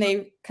can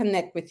they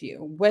connect with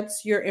you?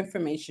 What's your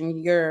information?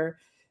 Your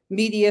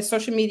media,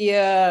 social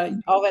media,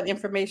 all that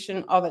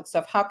information, all that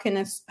stuff. How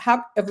if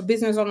a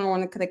business owner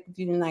want to connect with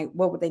you tonight,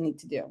 what would they need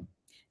to do?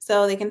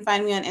 So they can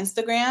find me on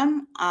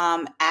Instagram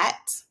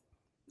at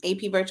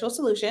AP Virtual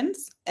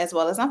Solutions, as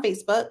well as on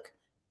Facebook,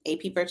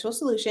 AP Virtual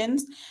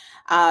Solutions.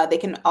 They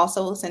can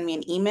also send me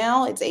an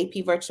email. It's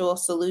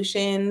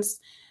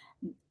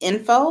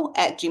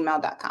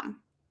apvirtualsolutionsinfo@gmail.com.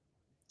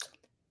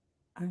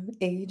 I'm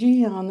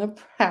Adrianna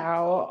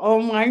Powell.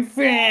 Oh, my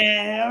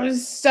friend. I'm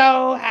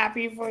so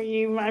happy for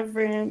you, my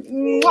friend.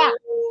 Mwah!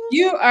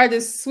 You are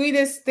the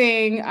sweetest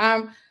thing.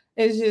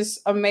 It's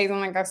just amazing.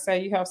 Like I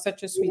said, you have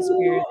such a sweet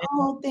spirit.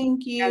 Oh,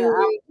 thank you. And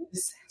I'm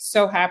just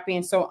so happy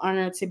and so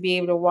honored to be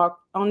able to walk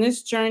on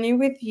this journey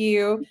with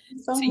you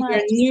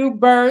your new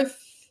birth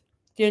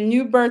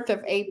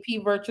of AP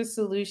Virtual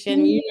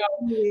Solution. You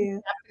know, you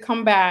have to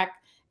come back.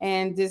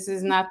 And this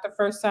is not the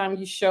first time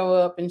you show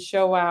up and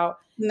show out.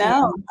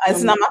 No,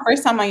 it's not my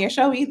first time on your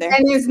show either.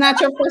 And it's not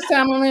your first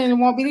time on it, and it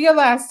won't be your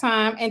last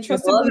time. And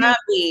trust me, not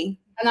be.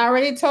 And I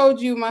already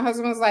told you, my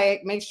husband was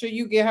like, make sure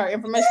you get her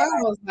information.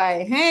 I was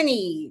like,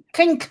 honey,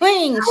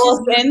 cling. I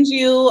will send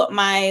you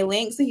my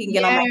link so you can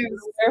get on my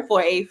computer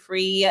for a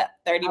free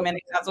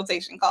 30-minute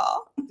consultation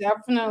call.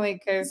 Definitely,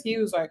 because he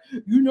was like,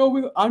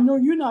 I know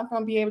you're not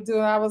going to be able to do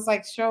it. I was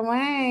like,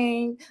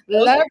 Sherwayne,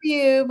 love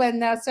you, but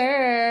no,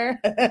 sir.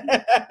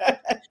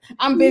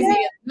 I'm busy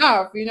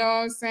enough, you know what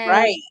I'm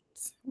saying?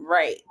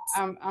 Right.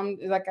 I'm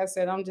like I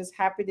said, I'm just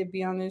happy to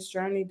be on this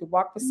journey to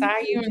walk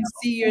beside you and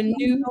see your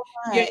new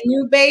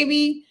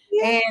baby.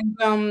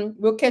 And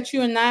we'll catch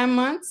you in 9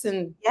 months,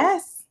 and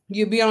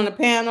you'll be on the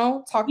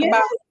panel talk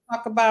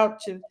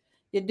about your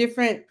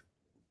different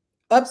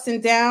ups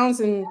and downs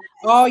and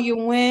all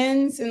your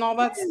wins and all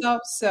that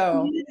stuff.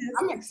 So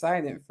I'm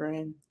excited,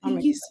 friend.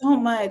 Thank you so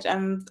much.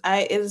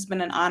 It has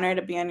been an honor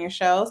to be on your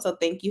show. So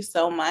thank you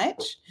so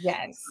much.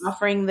 Yes,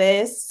 offering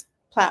this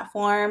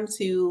platform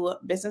to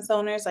business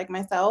owners like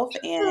myself,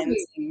 and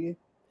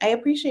I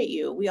appreciate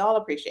you. We all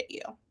appreciate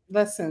you.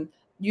 Listen,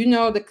 You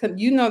know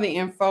the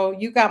info.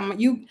 You got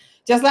you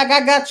just like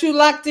I got you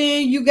locked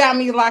in. You got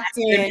me locked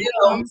in. You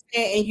know what I'm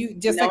saying? And you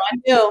just like I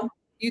do.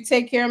 You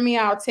take care of me,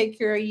 I'll take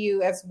care of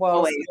you as well.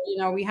 Always.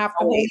 So, we have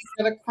to hold each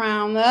other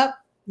crown up.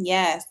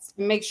 Yes.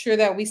 And make sure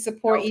that we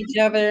support each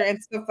other and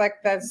stuff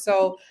like that.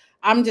 So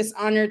I'm just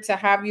honored to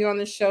have you on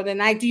the show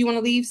tonight. Do you want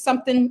to leave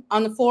something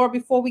on the floor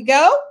before we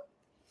go?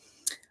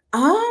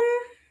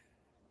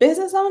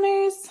 Business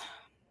owners,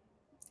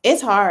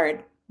 it's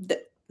hard.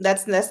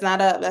 That's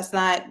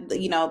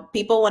not,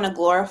 people want to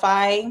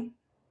glorify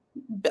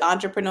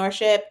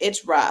entrepreneurship.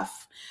 It's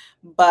rough.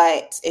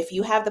 But if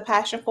you have the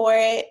passion for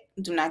it,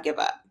 do not give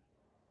up.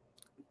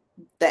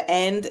 The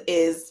end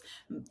is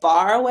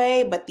far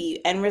away, but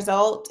the end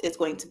result is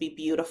going to be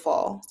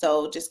beautiful.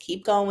 So just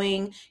keep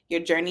going.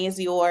 Your journey is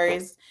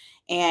yours,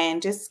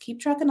 and just keep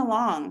trucking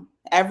along.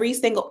 Every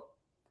single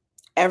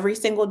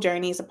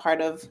journey is a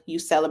part of you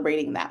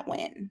celebrating that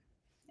win.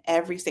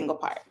 Every single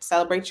part.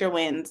 Celebrate your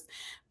wins,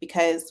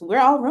 because we're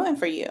all rooting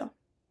for you.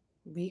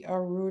 We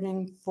are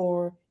rooting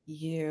for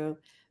you.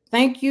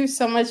 Thank you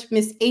so much,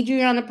 Miss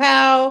Adrianna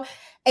Powell,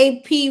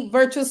 AP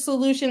Virtual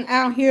Solution,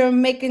 out here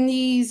making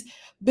these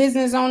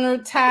business owner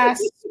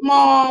tasks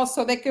small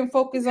so they can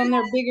focus on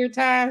their bigger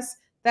tasks.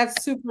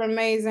 That's super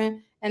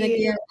amazing. And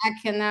again, I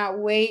cannot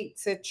wait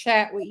to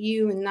chat with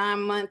you in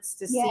 9 months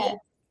to see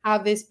how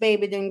this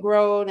baby then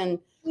growed and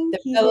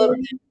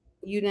developed.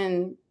 You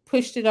then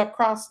pushed it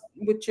across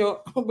with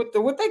your what they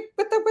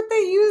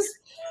use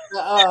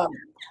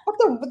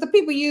what the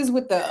people use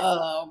with the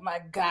oh my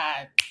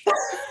god.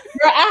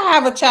 Girl, I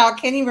have a child,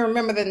 can't even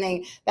remember the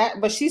name.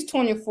 But she's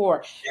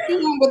 24. You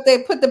know what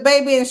they put the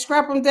baby and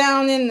strap them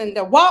down in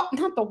the walk,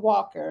 not the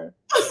walker.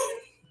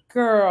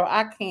 Girl,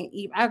 I can't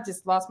even. I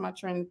just lost my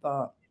train of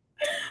thought.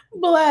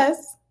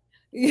 Bless.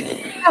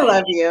 I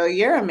love you.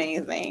 You're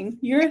amazing.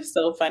 You're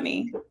so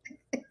funny.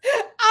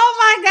 Oh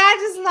my god, I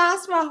just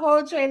lost my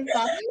whole train of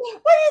thought.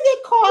 What do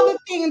they call the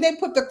thing they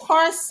put the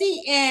car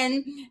seat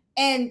in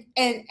and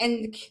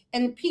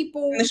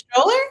people in the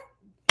stroller?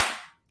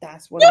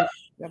 That's what I'm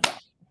talking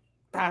about.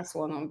 That's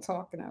what I'm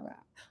talking about.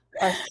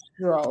 A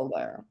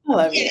stroller. I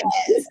love you.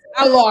 Yes.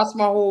 I lost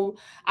my whole.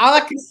 All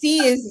I can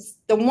see is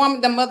the one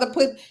the mother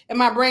put in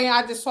my brain.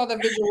 I just saw the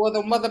visual of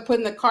the mother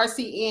putting the car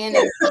seat in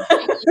and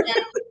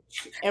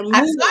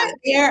I saw it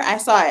there. I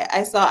saw it.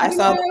 I saw.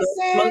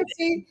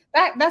 See,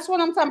 that's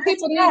what I'm talking.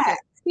 People need you.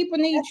 People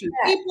need you.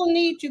 People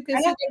need you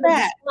because they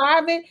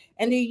describe it,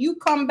 and then you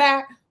come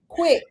back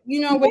quick.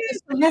 With the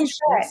solution.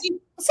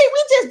 See,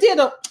 we just did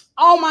a.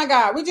 Oh my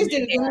God, we just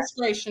did a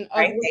demonstration of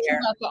what you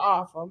got to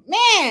offer.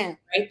 Man,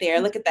 right there.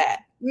 Look at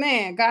that.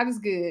 Man, God is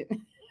good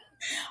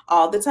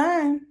all the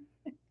time.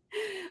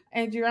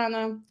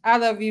 Adrianna, I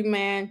love you,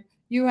 man.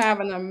 You have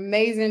an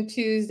amazing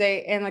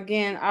Tuesday, and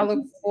again, I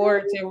look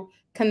forward to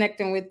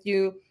connecting with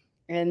you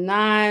in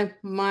 9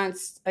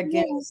 months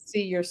again to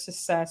see your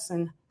success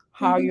and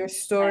how your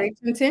story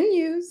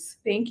continues.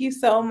 Thank you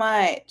so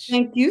much.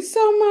 Thank you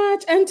so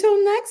much.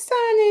 Until next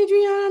time,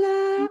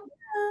 Adrianna.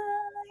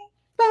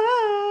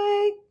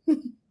 Bye. Bye.